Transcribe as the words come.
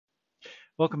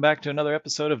Welcome back to another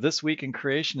episode of This Week in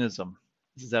Creationism.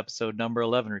 This is episode number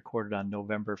 11, recorded on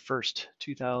November 1st,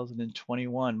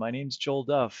 2021. My name's Joel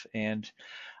Duff, and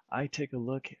I take a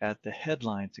look at the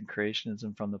headlines in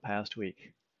creationism from the past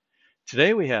week.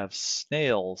 Today we have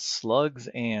snails, slugs,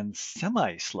 and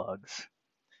semi-slugs,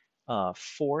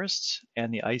 forests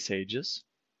and the ice ages,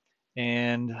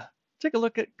 and take a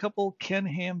look at a couple Ken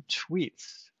Ham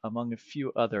tweets, among a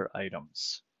few other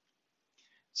items.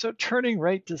 So turning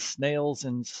right to snails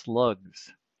and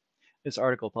slugs. This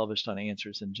article published on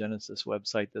Answers in Genesis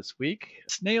website this week.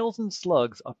 Snails and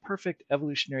slugs, a perfect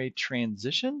evolutionary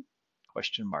transition?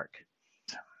 Question mark.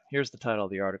 Here's the title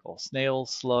of the article. Snails,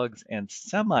 slugs, and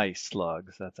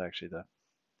semi-slugs. That's actually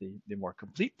the more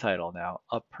complete title now.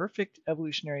 A perfect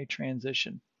evolutionary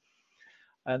transition.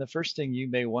 And the first thing you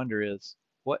may wonder is,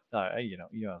 what,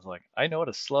 it's like, I know what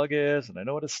a slug is and I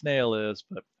know what a snail is,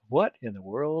 but what in the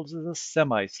world is a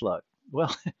semi-slug?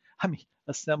 Well, I mean,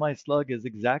 a semi-slug is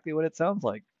exactly what it sounds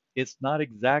like. It's not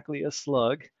exactly a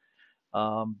slug,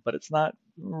 but it's not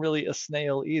really a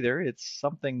snail either. It's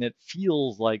something that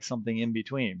feels like something in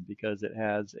between because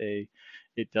it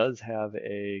does have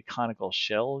a conical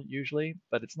shell usually,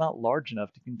 but it's not large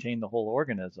enough to contain the whole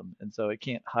organism, and so it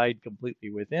can't hide completely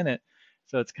within it.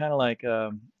 So it's kind of like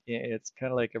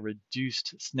a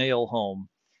reduced snail home,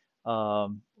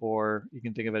 or you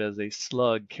can think of it as a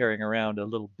slug carrying around a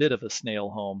little bit of a snail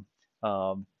home.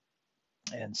 Um,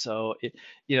 and so if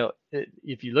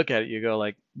you look at it, you go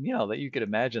like, that you could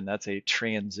imagine that's a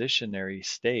transitionary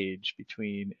stage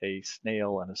between a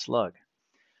snail and a slug.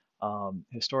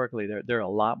 Historically, there are a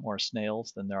lot more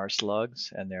snails than there are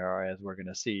slugs, and there are, as we're going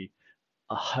to see,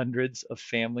 hundreds of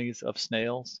families of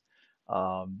snails,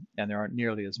 and there aren't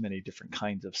nearly as many different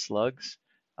kinds of slugs.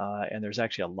 And there's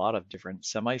actually a lot of different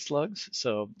semi-slugs.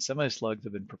 So semi-slugs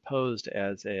have been proposed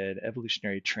as an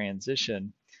evolutionary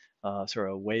transition, sort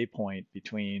of a waypoint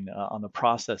between on the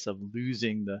process of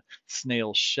losing the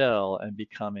snail shell and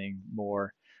becoming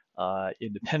more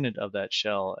independent of that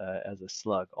shell as a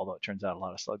slug. Although it turns out a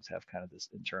lot of slugs have kind of this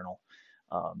internal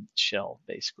shell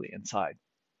basically inside.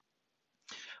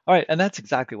 All right, and that's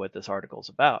exactly what this article is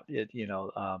about.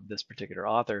 This particular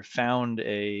author found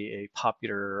a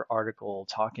popular article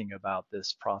talking about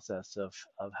this process of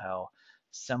how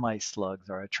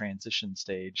semi-slugs are a transition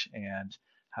stage, and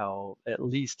how at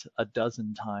least a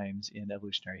dozen times in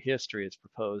evolutionary history it's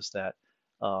proposed that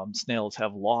snails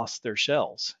have lost their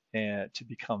shells and to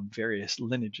become various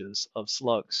lineages of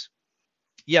slugs.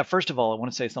 Yeah, first of all, I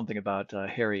want to say something about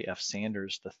Harry F.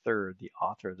 Sanders III, the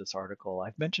author of this article.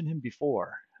 I've mentioned him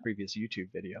before, previous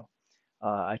YouTube video.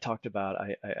 I talked about,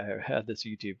 I had this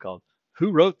YouTube called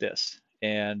Who Wrote This?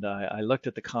 And I looked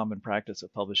at the common practice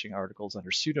of publishing articles under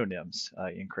pseudonyms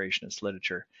in creationist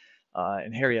literature.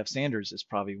 And Harry F. Sanders is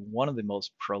probably one of the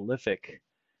most prolific,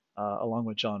 along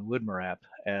with John Woodmarap,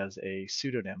 as a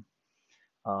pseudonym.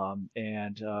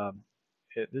 And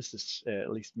This is at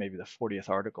least maybe the 40th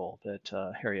article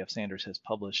that Harry F. Sanders has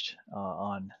published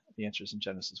on the Answers in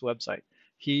Genesis website.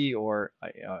 He, or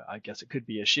I guess it could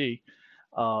be a she,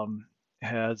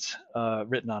 has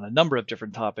written on a number of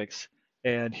different topics.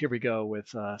 And here we go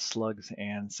with slugs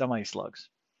and semi-slugs.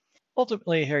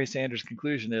 Ultimately, Harry Sanders'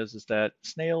 conclusion is that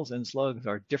snails and slugs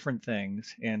are different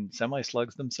things, and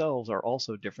semi-slugs themselves are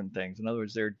also different things. In other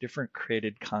words, they're different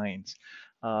created kinds.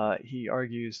 He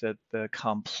argues that the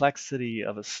complexity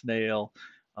of a snail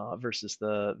versus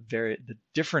the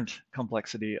different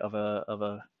complexity of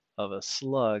a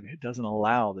slug doesn't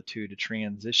allow the two to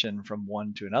transition from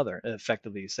one to another,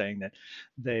 effectively saying that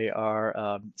they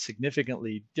are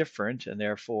significantly different, and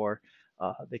therefore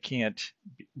they can't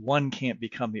one can't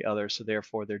become the other, so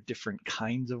therefore they're different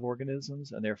kinds of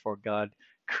organisms, and therefore God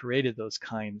created those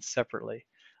kinds separately.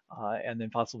 And then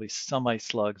possibly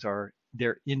semi-slugs are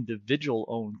their individual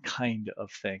own kind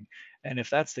of thing. And if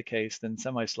that's the case, then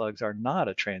semi-slugs are not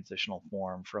a transitional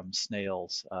form from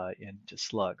snails into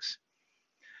slugs.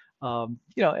 And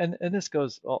this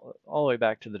goes all the way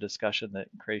back to the discussion that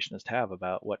creationists have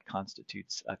about what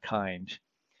constitutes a kind,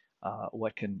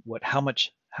 how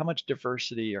much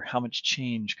diversity or how much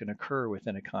change can occur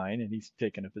within a kind. And he's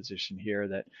taken a position here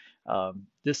that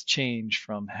this change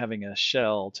from having a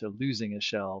shell to losing a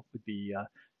shell would be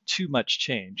too much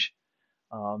change.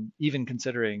 Even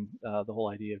considering the whole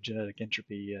idea of genetic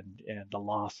entropy and the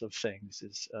loss of things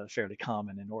is fairly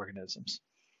common in organisms.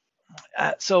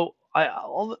 The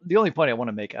only point I want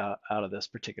to make out of this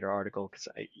particular article, because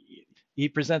he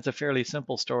presents a fairly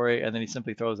simple story, and then he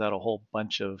simply throws out a whole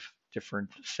bunch of different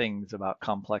things about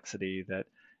complexity that,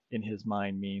 in his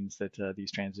mind, means that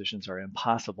these transitions are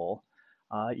impossible.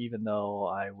 even though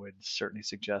I would certainly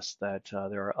suggest that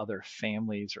there are other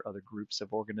families or other groups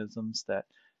of organisms that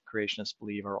creationists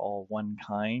believe are all one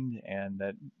kind, and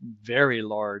that very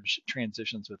large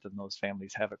transitions within those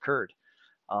families have occurred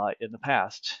in the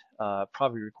past,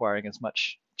 probably requiring as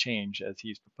much change as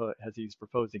he's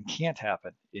proposing can't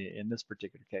happen in this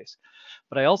particular case.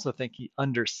 But I also think he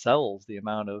undersells the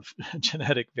amount of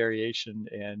genetic variation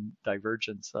and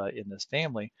divergence in this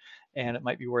family, and it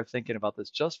might be worth thinking about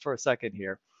this just for a second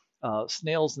here.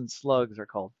 Snails and slugs are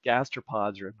called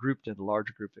gastropods, or grouped in a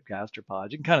large group of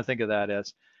gastropods. You can kind of think of that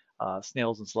as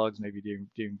snails and slugs maybe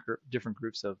doing different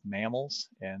groups of mammals,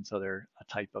 and so they're a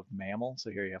type of mammal. So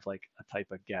here you have like a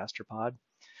type of gastropod.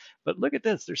 But look at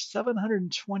this, there's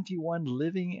 721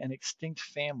 living and extinct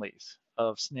families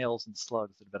of snails and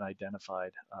slugs that have been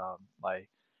identified by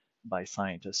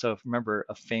scientists. So if remember,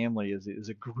 a family is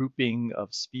a grouping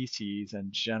of species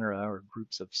and genera or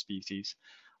groups of species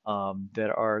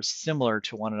that are similar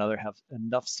to one another, have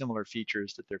enough similar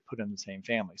features that they're put in the same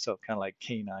family. So kind of like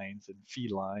canines and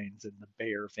felines and the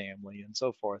bear family and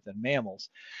so forth, and mammals.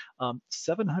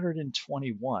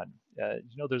 721.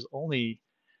 There's only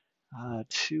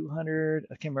 200,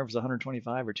 I can't remember if it's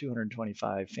 125 or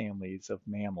 225 families of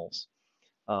mammals.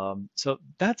 So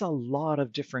that's a lot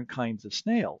of different kinds of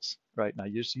snails, right? Now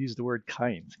you just use the word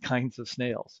kinds of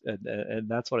snails. And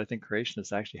that's what I think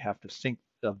creationists actually have to think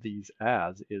of these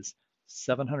as, is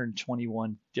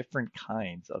 721 different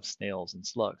kinds of snails and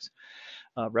slugs,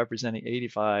 representing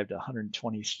 85 to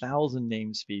 120,000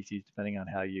 named species, depending on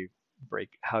how you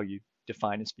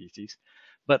define a species.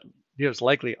 But there's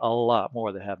likely a lot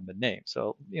more that haven't been named.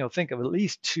 So, think of at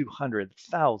least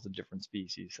 200,000 different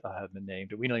species have been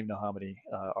named. And we don't even know how many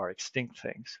are extinct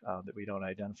things that we don't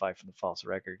identify from the fossil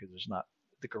record, because there's not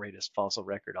the greatest fossil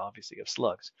record, obviously, of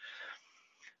slugs.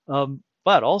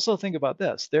 But also think about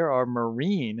this. There are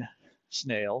marine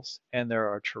snails and there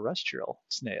are terrestrial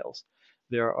snails.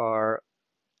 There are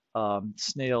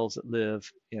snails that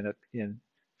live in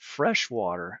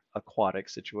freshwater aquatic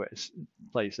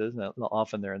places.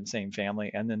 Often they're in the same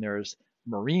family. And then there's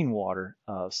marine water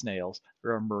snails.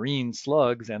 There are marine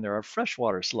slugs, and there are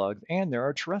freshwater slugs, and there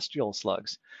are terrestrial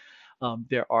slugs.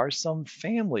 There are some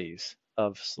families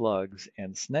of slugs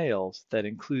and snails that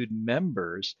include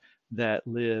members that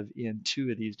live in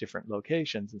two of these different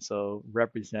locations, and so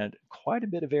represent quite a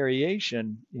bit of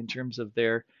variation in terms of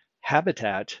their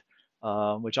habitat,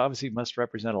 which obviously must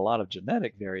represent a lot of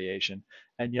genetic variation,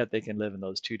 and yet they can live in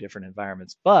those two different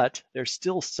environments. But they're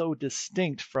still so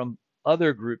distinct from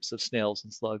other groups of snails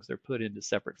and slugs, they're put into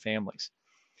separate families.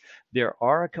 There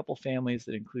are a couple families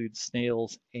that include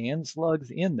snails and slugs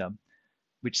in them,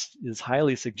 which is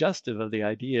highly suggestive of the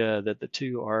idea that the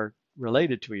two are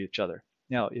related to each other.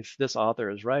 Now, if this author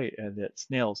is right and that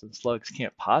snails and slugs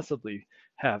can't possibly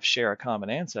share a common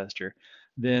ancestor,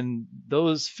 then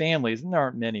those families, and there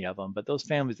aren't many of them, but those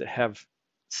families that have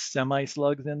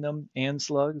semi-slugs in them and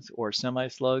slugs, or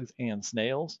semi-slugs and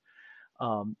snails,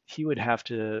 he would have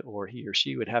to, or he or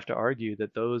she would have to argue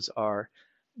that those are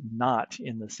not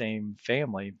in the same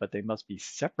family, but they must be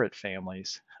separate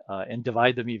families, and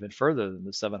divide them even further than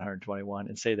the 721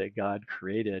 and say that God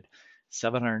created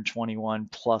 721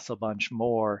 plus a bunch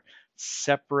more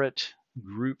separate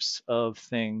groups of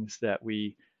things that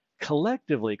we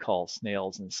collectively call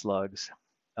snails and slugs,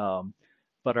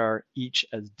 but are each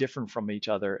as different from each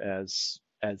other as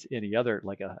any other,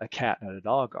 like a cat and a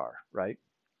dog are, right?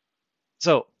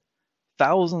 So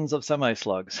thousands of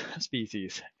semi-slugs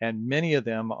species, and many of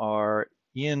them are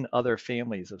in other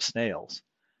families of snails.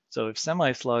 So if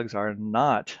semi-slugs are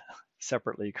not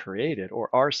separately created, or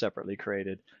are separately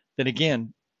created, then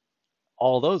again,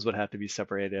 all those would have to be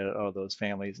separated out of those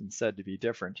families and said to be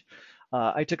different.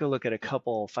 I took a look at a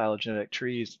couple phylogenetic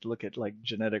trees to look at like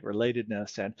genetic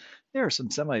relatedness, and there are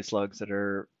some semi-slugs that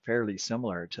are fairly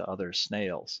similar to other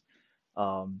snails.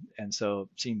 And so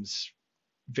it seems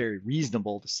very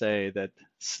reasonable to say that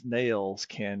snails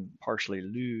can partially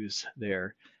lose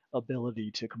their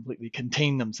ability to completely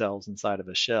contain themselves inside of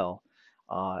a shell,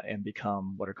 and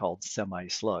become what are called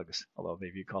semi-slugs, although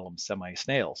maybe you call them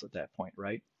semi-snails at that point,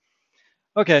 right?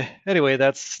 Okay, anyway,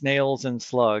 that's snails and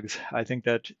slugs. I think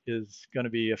that is going to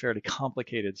be a fairly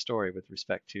complicated story with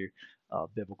respect to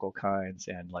biblical kinds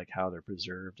and like how they're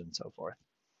preserved and so forth.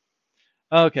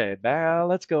 Okay,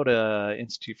 let's go to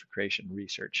Institute for Creation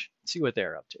Research, see what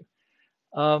they're up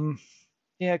to.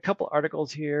 Yeah, a couple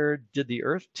articles here. Did the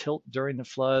Earth tilt during the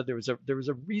flood? There was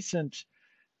a recent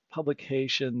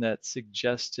publication that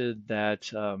suggested that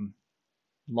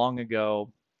long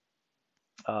ago,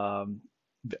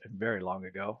 very long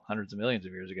ago, hundreds of millions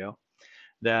of years ago,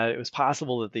 that it was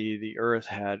possible that the Earth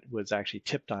was actually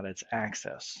tipped on its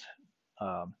axis.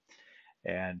 Um,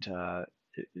 and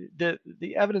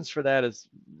the evidence for that is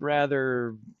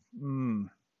rather,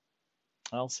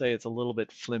 I'll say it's a little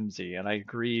bit flimsy. And I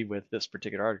agree with this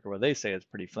particular article where they say it's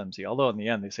pretty flimsy. Although in the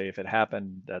end they say if it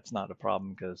happened, that's not a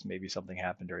problem because maybe something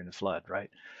happened during the flood, right?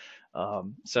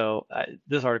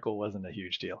 This article wasn't a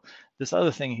huge deal. This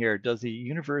other thing here, does the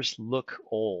universe look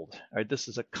old? All right, this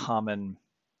is a common,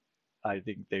 I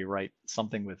think they write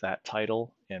something with that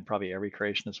title, and probably every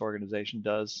creationist organization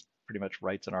does, pretty much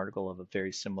writes an article of a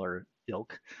very similar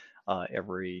ilk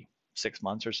every 6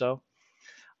 months or so.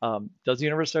 Does the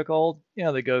universe look old?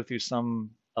 Yeah, they go through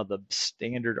some of the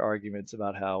standard arguments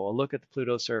about how, well, look at the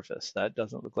Pluto surface. That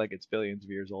doesn't look like it's billions of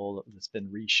years old. It's been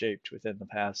reshaped within the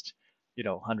past,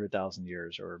 100,000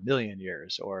 years or a million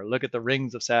years. Or look at the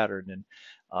rings of Saturn. And,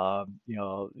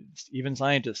 even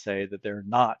scientists say that they're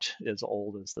not as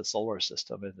old as the solar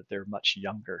system and that they're much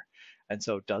younger. And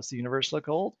so does the universe look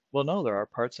old? Well, no, there are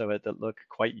parts of it that look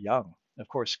quite young. Of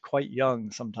course, quite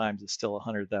young sometimes is still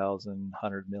 100,000,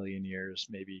 100 million years,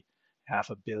 maybe half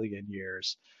a billion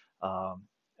years. Um,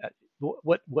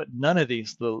 what none of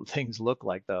these little things look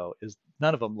like, though, is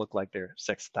none of them look like they're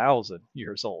 6,000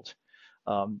 years old.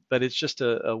 But it's just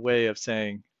a way of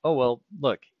saying, oh, well,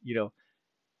 look,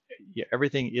 yeah,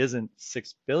 everything isn't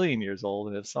 6 billion years old.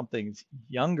 And if something's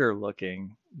younger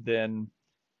looking, then,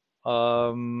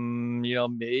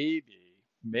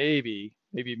 maybe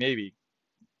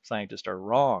scientists are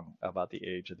wrong about the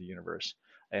age of the universe.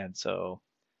 And so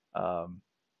um,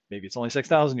 maybe it's only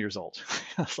 6,000 years old.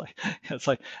 it's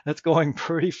like that's going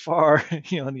pretty far,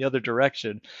 in the other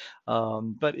direction.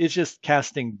 But it's just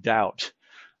casting doubt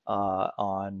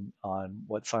on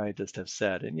what scientists have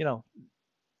said. And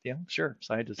sure,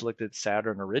 scientists looked at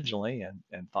Saturn originally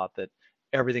and thought that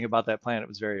everything about that planet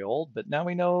was very old. But now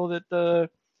we know that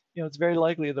it's very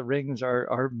likely the rings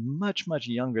are much, much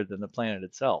younger than the planet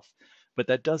itself. But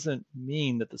that doesn't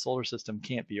mean that the solar system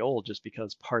can't be old just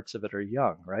because parts of it are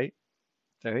young, right?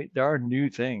 There are new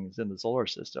things in the solar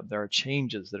system. There are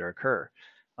changes that occur.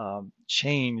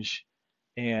 Change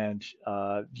and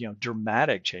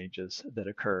dramatic changes that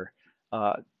occur.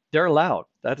 Uh, they're allowed.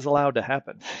 That is allowed to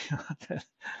happen.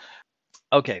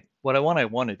 Okay, what I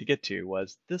wanted to get to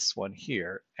was this one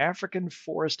here. African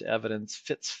forest evidence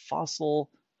fits flood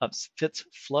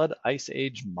ice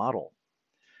age model.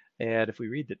 And if we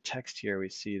read the text here, we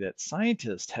see that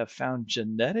scientists have found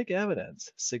genetic evidence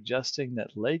suggesting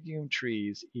that legume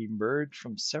trees emerged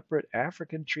from separate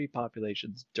African tree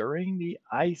populations during the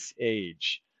Ice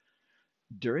Age.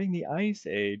 During the Ice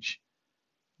Age,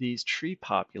 these tree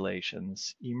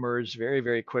populations emerged very,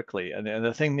 very quickly. And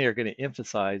the thing they're going to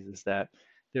emphasize is that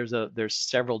there's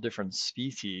several different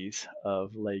species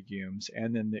of legumes,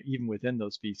 and then even within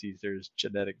those species, there's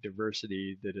genetic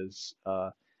diversity that is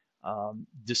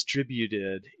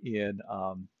distributed in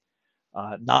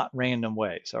not random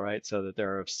ways, all right? So that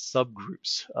there are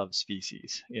subgroups of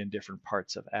species in different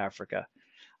parts of Africa.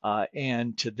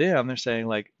 And to them, they're saying,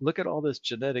 like, look at all this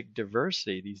genetic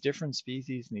diversity, these different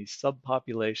species and these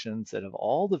subpopulations that have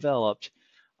all developed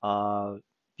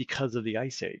because of the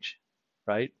Ice Age,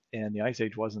 right? And the Ice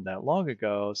Age wasn't that long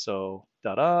ago, so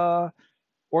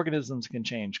organisms can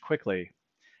change quickly.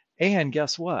 And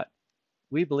guess what?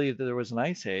 We believe that there was an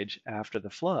Ice Age after the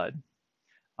flood.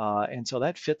 And so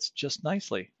that fits just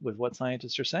nicely with what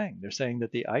scientists are saying. They're saying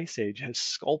that the Ice Age has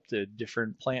sculpted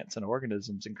different plants and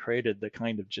organisms and created the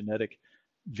kind of genetic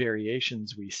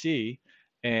variations we see.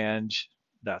 And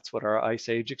that's what our Ice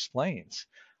Age explains.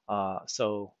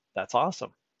 So that's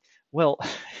awesome. Well,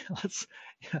 let's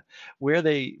where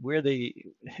they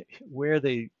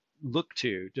look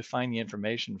to find the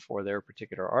information for their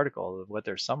particular article, what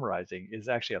they're summarizing is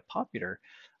actually a popular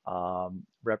a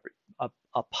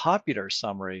popular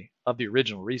summary of the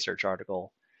original research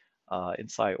article in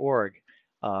Sci.org.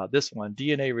 This one,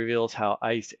 DNA reveals how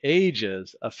ice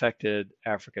ages affected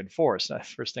African forests. Now,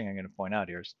 first thing I'm going to point out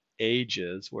here is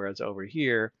ages, whereas over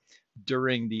here,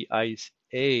 during the ice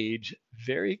age,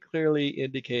 very clearly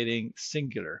indicating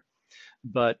singular.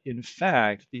 But in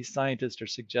fact, these scientists are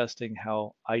suggesting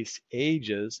how ice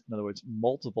ages, in other words,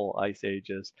 multiple ice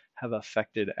ages, have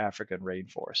affected African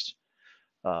rainforests.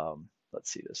 Let's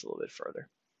see this a little bit further.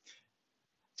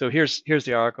 So here's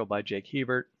the article by Jake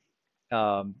Hebert,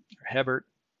 Hebert,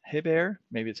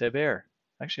 maybe it's Hebert.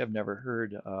 Actually, I've never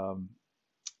heard how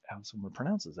someone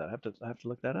pronounces that. I have to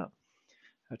look that up.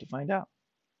 I have to find out.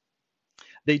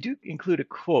 They do include a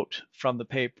quote from the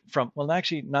paper, well,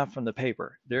 actually not from the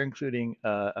paper. They're including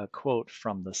a quote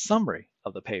from the summary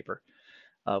of the paper.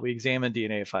 We examined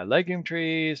DNA-fied legume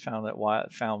trees,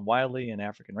 found wildly in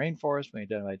African rainforest. We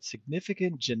identified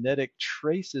significant genetic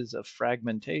traces of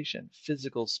fragmentation,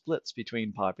 physical splits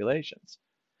between populations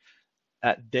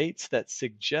at dates that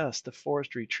suggest the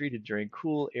forest retreated during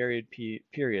cool, arid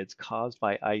periods caused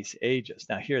by ice ages.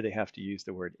 Now here they have to use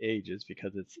the word ages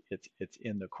because it's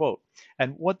in the quote.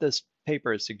 And what this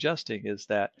paper is suggesting is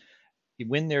that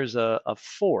when there's a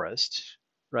forest,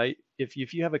 right? If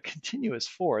you have a continuous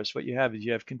forest, what you have is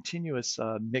you have continuous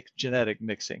genetic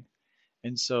mixing,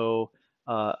 and so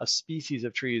a species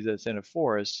of trees that's in a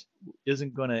forest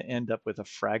isn't going to end up with a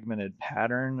fragmented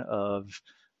pattern of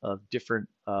different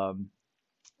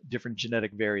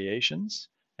genetic variations,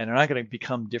 and they're not going to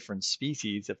become different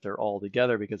species if they're all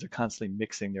together because they're constantly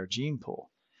mixing their gene pool.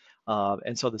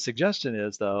 And so the suggestion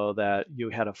is, though, that you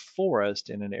had a forest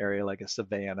in an area like a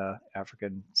savanna,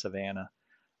 African savanna,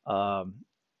 um,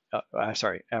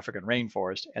 African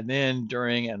rainforest, and then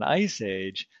during an ice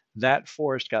age, that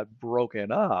forest got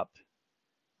broken up,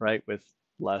 right, with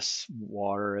less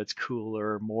water, it's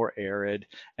cooler, more arid,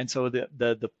 and so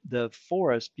the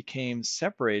forest became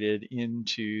separated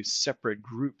into separate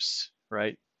groups,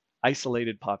 right?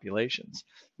 Isolated populations.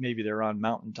 Maybe they're on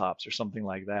mountaintops or something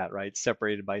like that, right?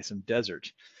 Separated by some desert.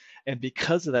 And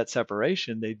because of that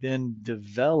separation, they then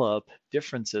develop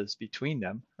differences between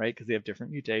them, right? Because they have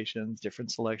different mutations, different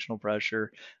selectional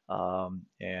pressure,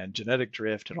 and genetic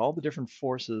drift, and all the different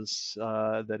forces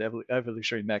that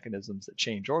evolutionary mechanisms that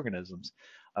change organisms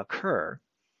occur,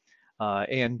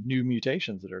 and new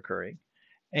mutations that are occurring.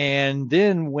 And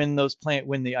then when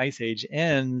the ice age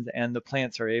ends and the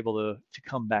plants are able to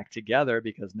come back together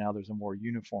because now there's a more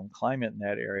uniform climate in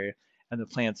that area and the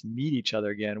plants meet each other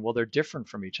again, well, they're different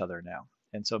from each other now.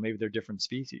 And so maybe they're different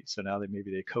species. So now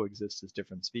maybe they coexist as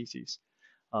different species.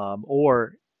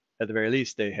 Or at the very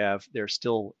least, they're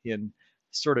still in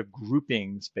sort of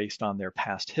groupings based on their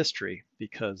past history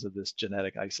because of this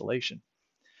genetic isolation.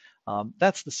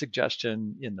 That's the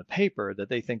suggestion in the paper, that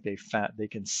they think they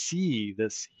can see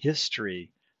this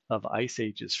history of ice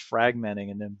ages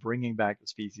fragmenting and then bringing back the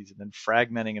species and then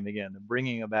fragmenting them again and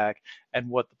bringing them back. And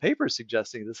what the paper is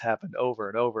suggesting, this happened over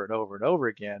and over and over and over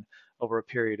again over a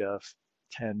period of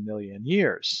 10 million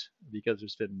years, because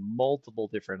there's been multiple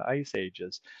different ice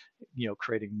ages,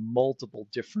 creating multiple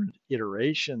different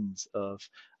iterations of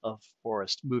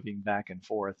forest moving back and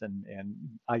forth and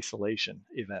isolation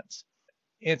events.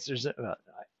 Answers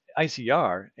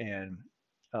ICR and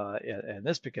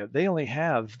this pickup, they only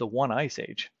have the one ice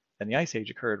age, and the ice age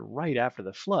occurred right after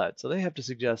the flood. So they have to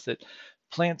suggest that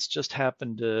plants just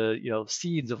happened to,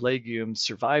 seeds of legumes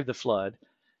survive the flood,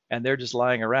 and they're just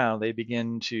lying around. They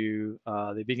begin to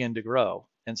grow,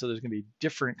 and so there's going to be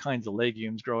different kinds of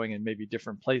legumes growing in maybe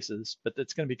different places, but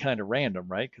it's going to be kind of random,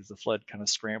 right? Because the flood kind of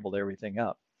scrambled everything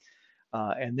up.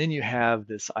 And then you have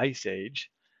this ice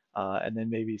age, and then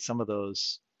maybe some of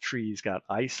those trees got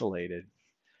isolated,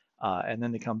 and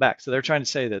then they come back. So they're trying to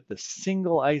say that the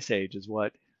single ice age is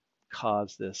what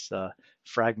caused this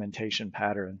fragmentation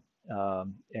pattern.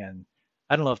 And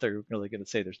I don't know if they're really going to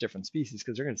say there's different species,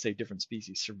 because they're going to say different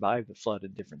species survived the flood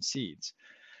in different seeds.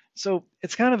 So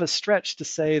it's kind of a stretch to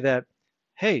say that,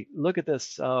 hey, look at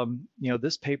this.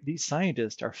 This paper, these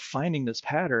scientists are finding this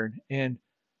pattern, and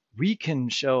we can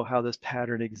show how this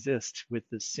pattern exists with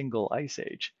this single ice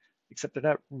age, except they're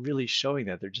not really showing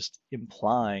that. They're just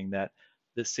implying that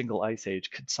this single ice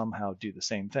age could somehow do the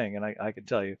same thing. And I can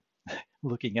tell you,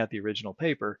 looking at the original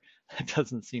paper, it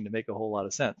doesn't seem to make a whole lot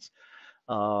of sense.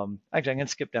 Actually, I'm going to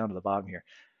skip down to the bottom here,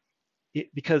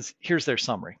 because here's their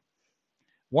summary.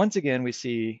 Once again, we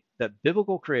see that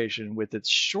biblical creation, with its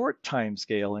short time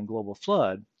scale and global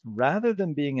flood, rather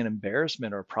than being an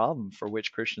embarrassment or problem for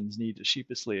which Christians need to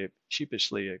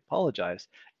sheepishly apologize,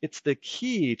 it's the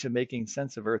key to making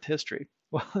sense of Earth history.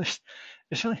 Well,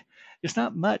 there's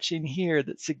not much in here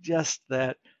that suggests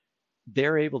that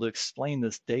they're able to explain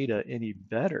this data any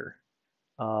better.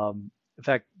 In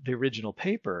fact, the original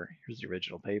paper, here's the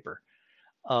original paper.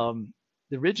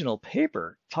 The original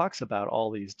paper talks about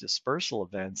all these dispersal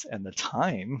events and the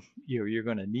time you're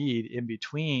going to need in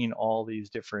between all these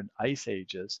different ice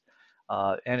ages,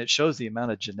 and it shows the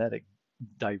amount of genetic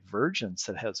divergence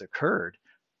that has occurred,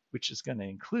 which is going to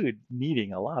include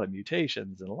needing a lot of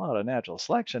mutations and a lot of natural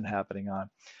selection happening on.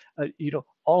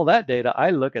 All that data, I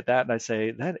look at that and I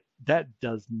say that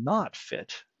does not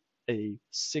fit a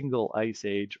single ice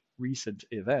age recent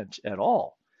event at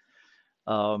all.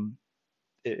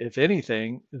 If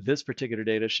anything, this particular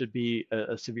data should be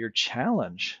a severe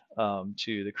challenge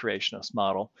to the creationist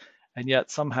model, and yet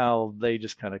somehow they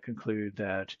just kind of conclude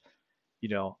that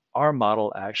our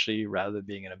model actually, rather than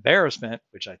being an embarrassment,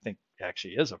 which I think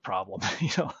actually is a problem,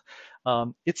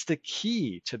 it's the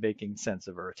key to making sense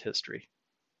of Earth history.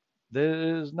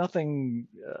 There's nothing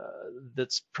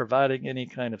that's providing any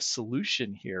kind of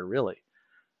solution here, really.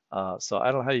 So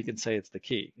I don't know how you can say it's the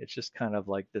key. It's just kind of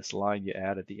like this line you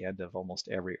add at the end of almost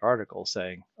every article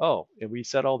saying, oh, we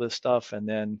said all this stuff, and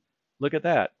then look at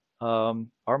that.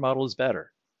 Our model is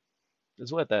better,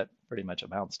 is what that pretty much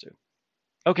amounts to.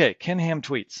 Okay, Ken Ham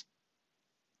tweets.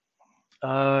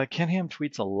 Ken Ham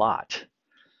tweets a lot.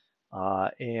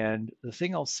 And the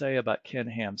thing I'll say about Ken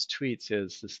Ham's tweets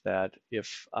is that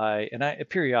if I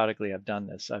periodically I've done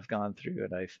this, I've gone through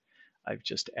and I've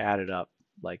just added up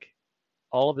like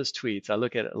all of his tweets. I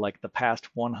look at it like the past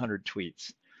 100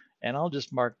 tweets, and I'll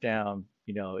just mark down,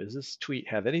 does this tweet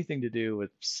have anything to do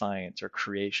with science or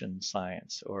creation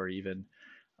science, or even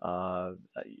uh,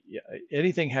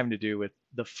 anything having to do with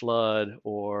the flood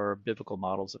or biblical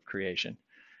models of creation?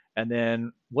 And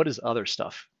then what is other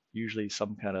stuff? Usually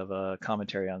some kind of a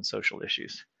commentary on social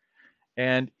issues.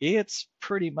 And it's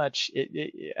pretty much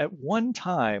at one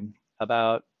time,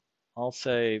 about I'll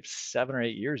say 7 or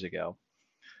 8 years ago,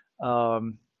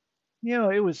 um,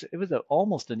 it was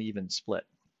almost an even split.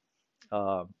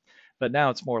 Um, but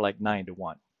now it's more like 9 to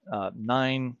 1.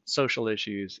 Nine social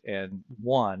issues and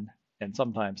one, and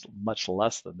sometimes much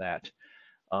less than that,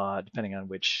 depending on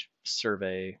which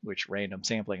survey, which random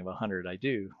sampling of 100 I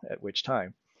do at which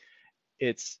time.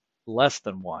 It's less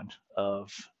than one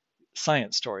of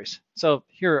science stories. So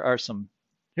here's some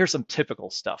typical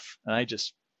stuff, and I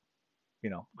just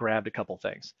grabbed a couple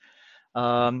things.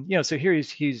 So here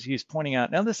he's pointing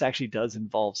out, now this actually does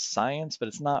involve science, but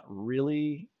it's not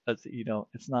really,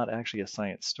 it's not actually a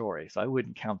science story. So I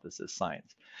wouldn't count this as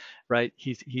science, right?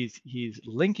 He's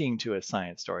linking to a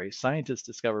science story. Scientists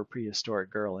discover prehistoric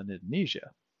girl in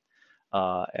Indonesia.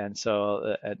 And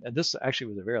this actually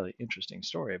was a very interesting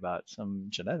story about some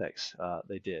genetics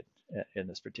they did in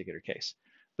this particular case.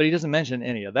 But he doesn't mention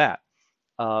any of that.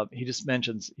 He just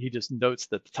notes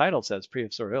that the title says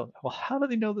prehistoric. Well, how do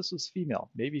they know this was female?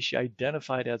 Maybe she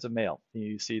identified as a male.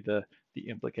 You see the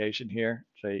implication here.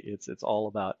 It's all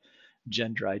about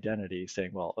gender identity,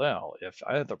 saying, well, if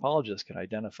anthropologists can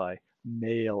identify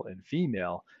male and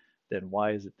female, then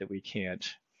why is it that we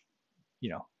can't,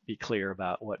 be clear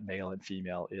about what male and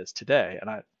female is today?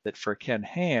 And that for Ken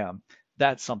Ham,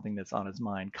 that's something that's on his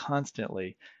mind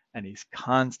constantly, and he's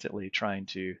constantly trying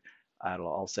to,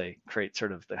 I'll say, create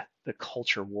sort of the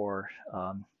culture war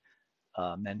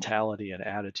mentality and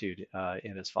attitude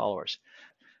in his followers.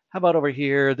 How about over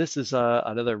here? This is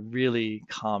another really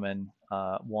common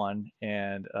one,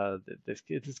 and this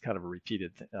is kind of a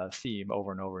repeated theme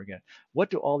over and over again. What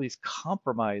do all these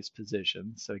compromise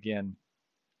positions, so again,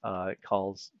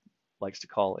 likes to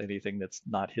call anything that's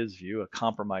not his view a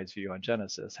compromise view on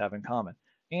Genesis, have in common?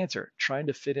 Answer: trying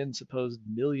to fit in supposed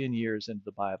million years into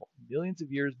the Bible. Millions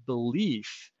of years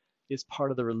belief is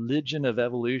part of the religion of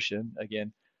evolution.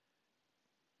 Again,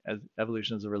 as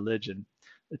evolution is a religion,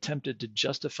 attempted to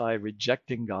justify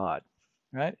rejecting God.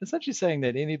 Right? Essentially saying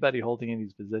that anybody holding any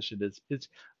position is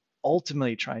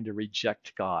ultimately trying to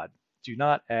reject God. Do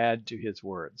not add to his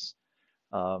words.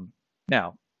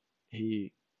 Now,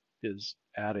 he is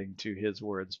adding to his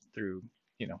words through,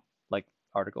 like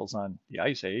articles on the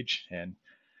Ice Age and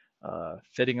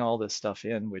fitting all this stuff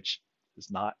in, which is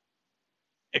not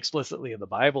explicitly in the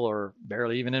Bible or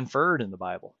barely even inferred in the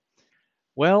Bible.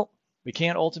 Well, we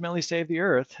can't ultimately save the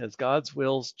earth as God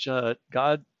will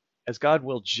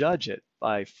judge it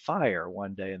by fire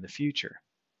one day in the future.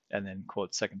 And then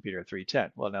quote 2 Peter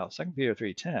 3:10. Well, now 2 Peter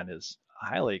 3:10 is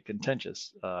highly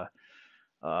contentious,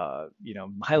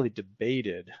 highly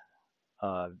debated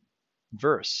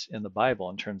verse in the Bible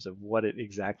in terms of what it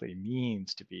exactly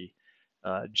means to be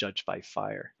judged by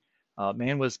fire.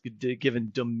 Man was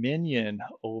given dominion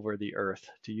over the earth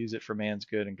to use it for man's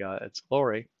good and God's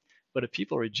glory. But if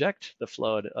people reject the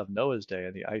flood of Noah's day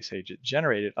and the ice age it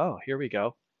generated, oh, here we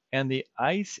go. And the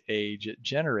ice age it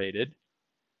generated,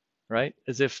 right?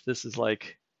 As if this is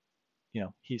like,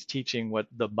 he's teaching what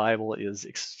the Bible is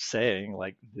saying,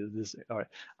 like this, or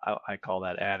I call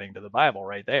that adding to the Bible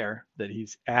right there, that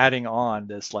he's adding on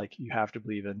this, like, you have to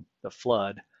believe in the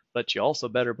flood, but you also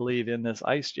better believe in this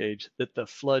ice age that the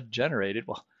flood generated.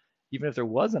 Well, even if there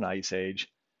was an ice age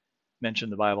mentioned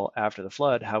in the Bible after the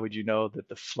flood, how would you know that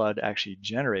the flood actually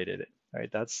generated it?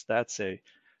 Right? That's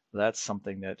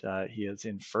something that he has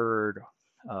inferred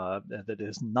that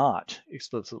is not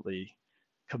explicitly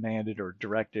commanded or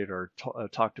directed or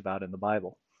talked about in the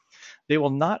Bible. They will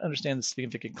not understand the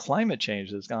significant climate change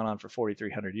that has gone on for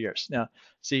 4,300 years. Now,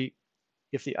 see,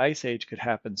 if the ice age could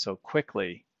happen so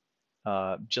quickly,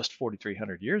 just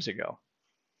 4,300 years ago.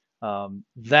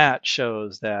 That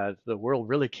shows that the world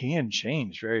really can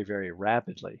change very, very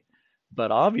rapidly.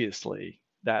 But obviously,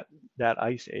 that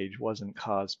ice age wasn't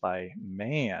caused by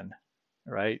man,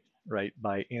 right? Right,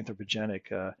 by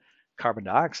anthropogenic carbon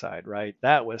dioxide, right?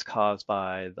 That was caused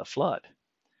by the flood.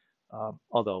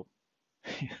 Although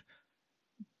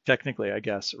technically, I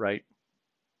guess, right,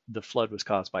 the flood was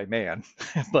caused by man,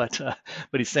 but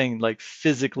he's saying like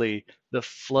physically the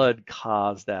flood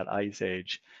caused that ice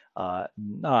age,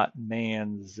 not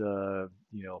man's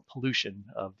pollution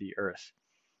of the earth.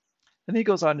 And then he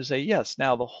goes on to say, yes,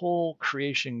 now the whole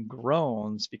creation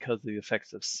groans because of the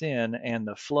effects of sin and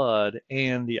the flood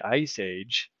and the ice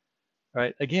age.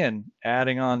 Right, again,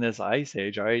 adding on this ice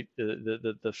age, right?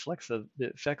 The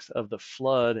effects of the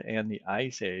flood and the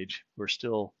ice age, we're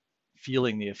still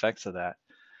feeling the effects of that.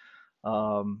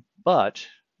 But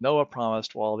Noah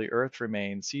promised, while the earth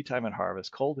remains, seedtime and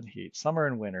harvest, cold and heat, summer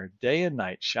and winter, day and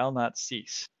night shall not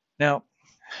cease. Now,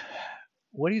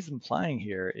 what he's implying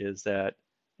here is that,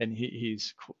 and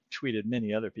he's tweeted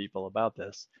many other people about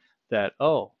this, that,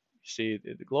 oh, see,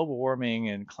 the global warming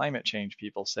and climate change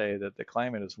people say that the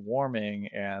climate is warming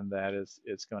and that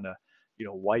it's going to,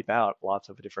 wipe out lots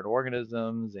of different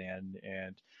organisms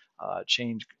and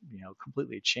change,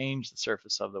 completely change the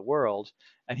surface of the world.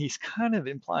 And he's kind of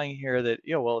implying here that,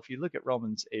 well, if you look at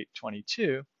Romans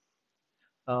 8:22,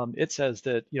 it says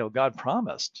that God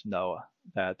promised Noah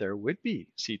that there would be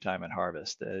seed time and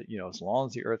harvest, as long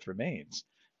as the earth remains,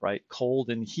 right? Cold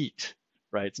and heat,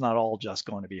 right? It's not all just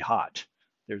going to be hot.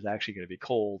 There's actually going to be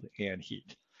cold and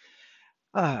heat.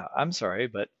 I'm sorry,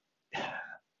 but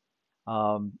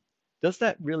does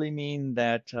that really mean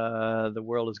that the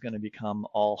world is going to become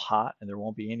all hot and there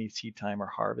won't be any seed time or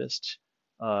harvest?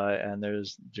 And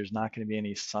there's not going to be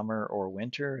any summer or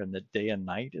winter, and the day and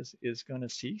night is going to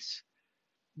cease?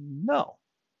 No,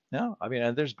 no. I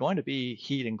mean, there's going to be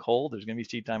heat and cold. There's going to be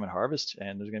seed time and harvest,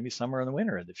 and there's going to be summer and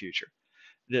winter in the future.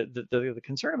 The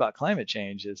concern about climate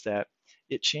change is that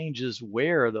it changes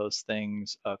where those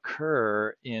things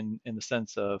occur in the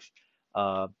sense of,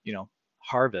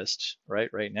 harvest.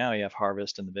 Right now you have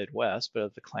harvest in the Midwest, but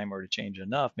if the climate were to change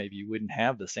enough, maybe you wouldn't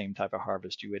have the same type of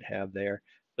harvest you would have there.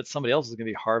 But somebody else is going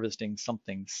to be harvesting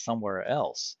something somewhere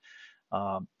else.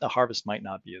 The harvest might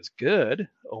not be as good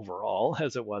overall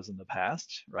as it was in the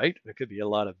past, right? There could be a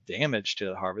lot of damage to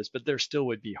the harvest, but there still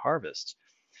would be harvests.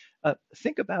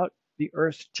 Think about the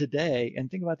earth today and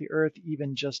think about the earth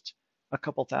even just a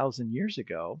couple thousand years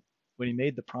ago when he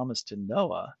made the promise to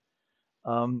Noah.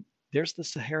 There's the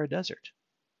Sahara Desert,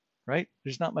 right?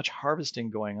 There's not much harvesting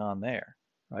going on there,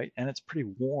 right? And it's pretty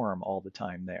warm all the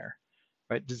time there,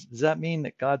 right? Does that mean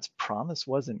that God's promise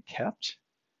wasn't kept,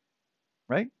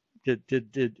 right? Did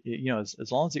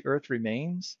as long as the earth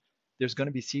remains, there's going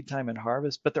to be seed time and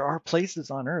harvest, but there are places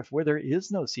on earth where there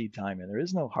is no seed time and there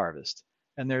is no harvest.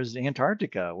 And there's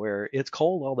Antarctica where it's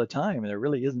cold all the time and there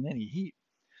really isn't any heat.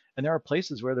 And there are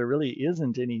places where there really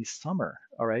isn't any summer,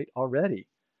 all right, already.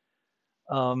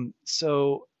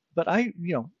 But I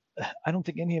don't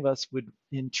think any of us would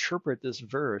interpret this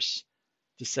verse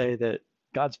to say that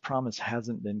God's promise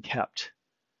hasn't been kept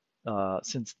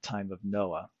since the time of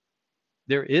Noah.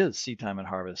 There is seed time and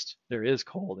harvest. There is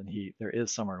cold and heat. There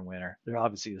is summer and winter. There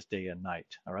obviously is day and night.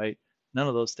 All right. None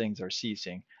of those things are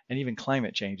ceasing. And even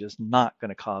climate change is not going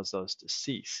to cause those to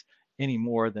cease any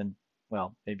more than,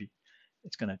 well, maybe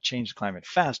it's going to change the climate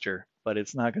faster, but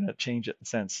it's not going to change it in the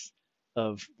sense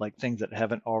of like things that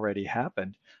haven't already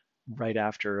happened right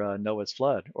after Noah's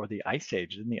flood or the ice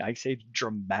age. Didn't the ice age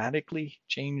dramatically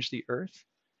change the earth?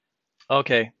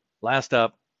 Okay. Last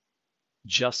up,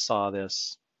 just saw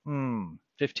this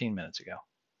 15 minutes ago.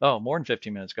 Oh, more than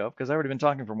 15 minutes ago, because I've already been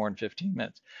talking for more than 15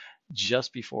 minutes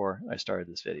just before I started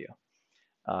this video.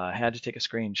 I had to take a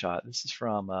screenshot. This is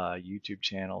from a YouTube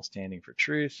channel, Standing for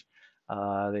Truth.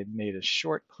 They made a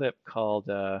short clip called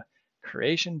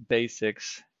Creation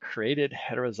Basics, Created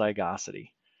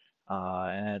Heterozygosity.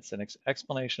 And it's an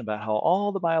explanation about how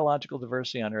all the biological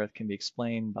diversity on Earth can be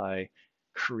explained by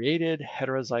created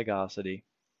heterozygosity.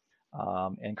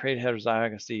 And created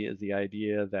heterozygosity is the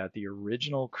idea that the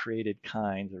original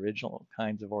kinds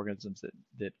of organisms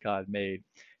that God made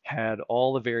had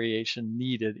all the variation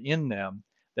needed in them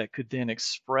that could then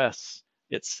express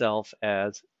itself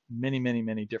as many, many,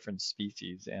 many different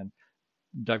species, and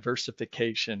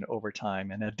diversification over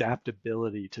time and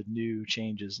adaptability to new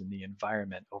changes in the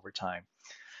environment over time.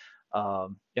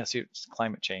 So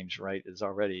climate change, right, is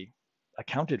already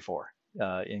accounted for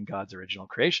in God's original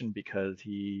creation because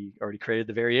he already created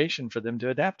the variation for them to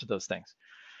adapt to those things.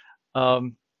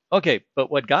 Okay, but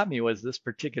what got me was this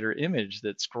particular image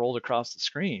that scrolled across the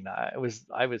screen. I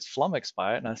was flummoxed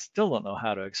by it, and I still don't know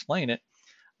how to explain it.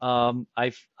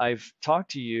 I've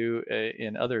talked to you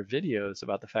in other videos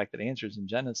about the fact that Answers in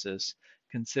Genesis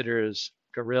considers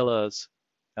gorillas,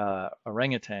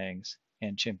 orangutans,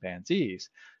 and chimpanzees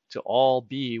to all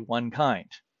be one kind.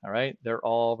 All right, they're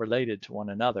all related to one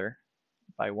another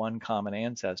by one common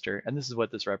ancestor. And this is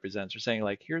what this represents. We're saying,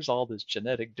 like, here's all this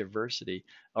genetic diversity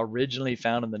originally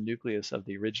found in the nucleus of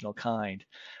the original kind.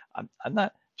 I'm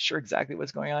not sure exactly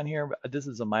what's going on here, but this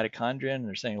is a mitochondrion. And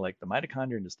they're saying, like, the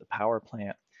mitochondrion is the power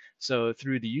plant. So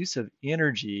through the use of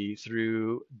energy,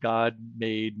 through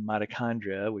God-made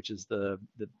mitochondria, which is the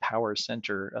power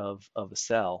center of a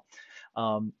cell,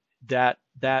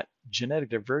 that genetic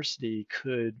diversity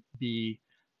could be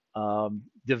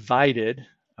divided,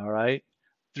 all right,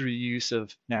 through use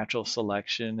of natural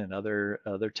selection and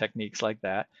other techniques like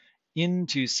that,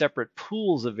 into separate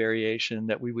pools of variation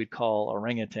that we would call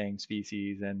orangutan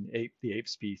species and the ape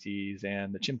species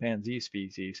and the chimpanzee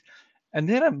species. And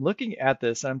then I'm looking at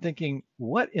this and I'm thinking,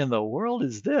 what in the world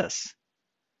is this?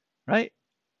 Right?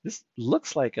 This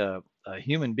looks like a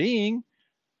human being,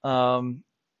 um,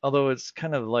 although it's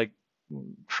kind of like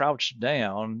crouched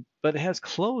down, but it has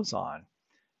clothes on.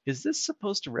 Is this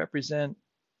supposed to represent,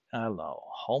 I don't know,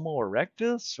 Homo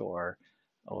erectus or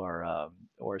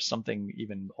something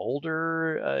even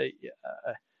older?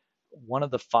 One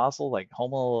of the fossil like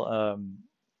Homo uh,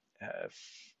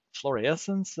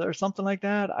 fluorescens or something like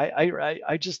that.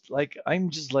 I just like I'm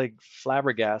just like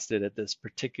flabbergasted at this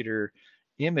particular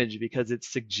image because it's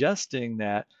suggesting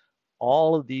that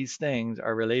all of these things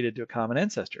are related to a common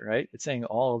ancestor, right? It's saying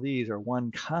all of these are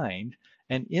one kind,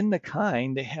 and in the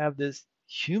kind they have this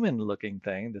human-looking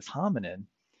thing, this hominin,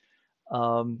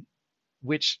 um,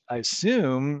 which I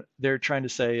assume they're trying to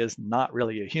say is not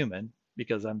really a human,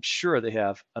 because I'm sure they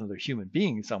have another human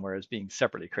being somewhere as being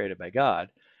separately created by God.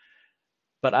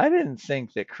 But I didn't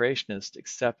think that creationists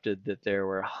accepted that there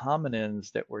were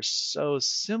hominins that were so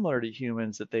similar to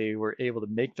humans that they were able to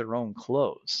make their own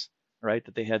clothes, right?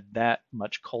 That they had that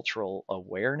much cultural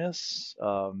awareness.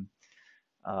 I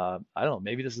don't know,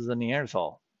 maybe this is a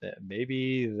Neanderthal.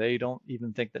 Maybe they don't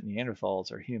even think that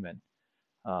Neanderthals are human.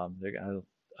 I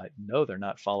know they're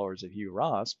not followers of Hugh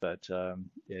Ross, but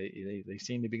they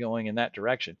seem to be going in that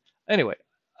direction. Anyway,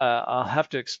 I'll have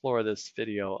to explore this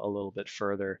video a little bit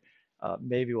further.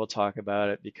 Maybe we'll talk about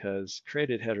it because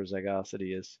created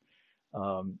heterozygosity is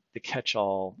the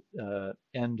catch-all,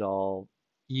 end-all,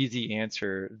 easy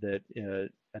answer that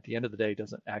at the end of the day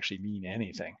doesn't actually mean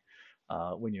anything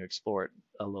when you explore it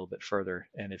a little bit further.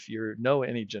 And if you know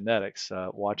any genetics,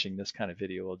 watching this kind of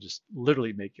video will just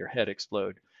literally make your head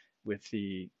explode with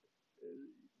you'll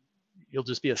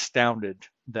just be astounded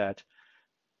that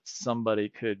somebody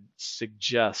could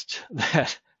suggest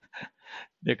that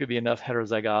there could be enough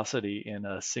heterozygosity in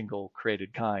a single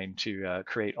created kind to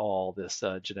create all this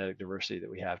genetic diversity that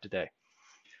we have today.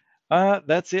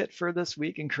 That's it for this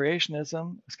week in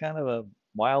creationism. It's kind of a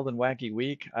wild and wacky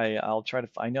week. I'll try to.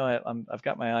 I know I've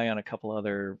got my eye on a couple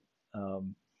other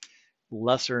um,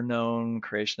 lesser known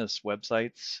creationist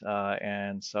websites,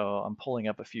 and so I'm pulling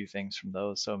up a few things from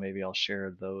those. So maybe I'll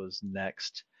share those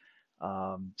next.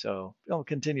 So I'll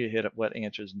continue to hit up what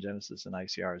Answers in Genesis and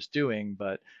ICR is doing,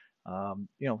 but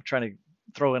trying to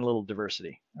throw in a little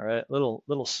diversity, all right,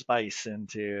 little spice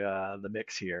into the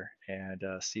mix here, and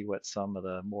see what some of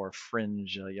the more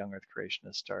fringe young Earth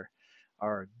creationists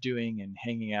are doing and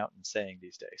hanging out and saying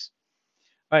these days.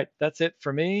 All right, that's it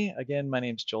for me. Again, my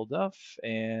name's Joel Duff,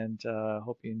 and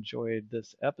hope you enjoyed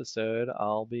this episode.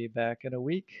 I'll be back in a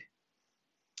week.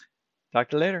 Talk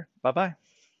to you later. Bye bye.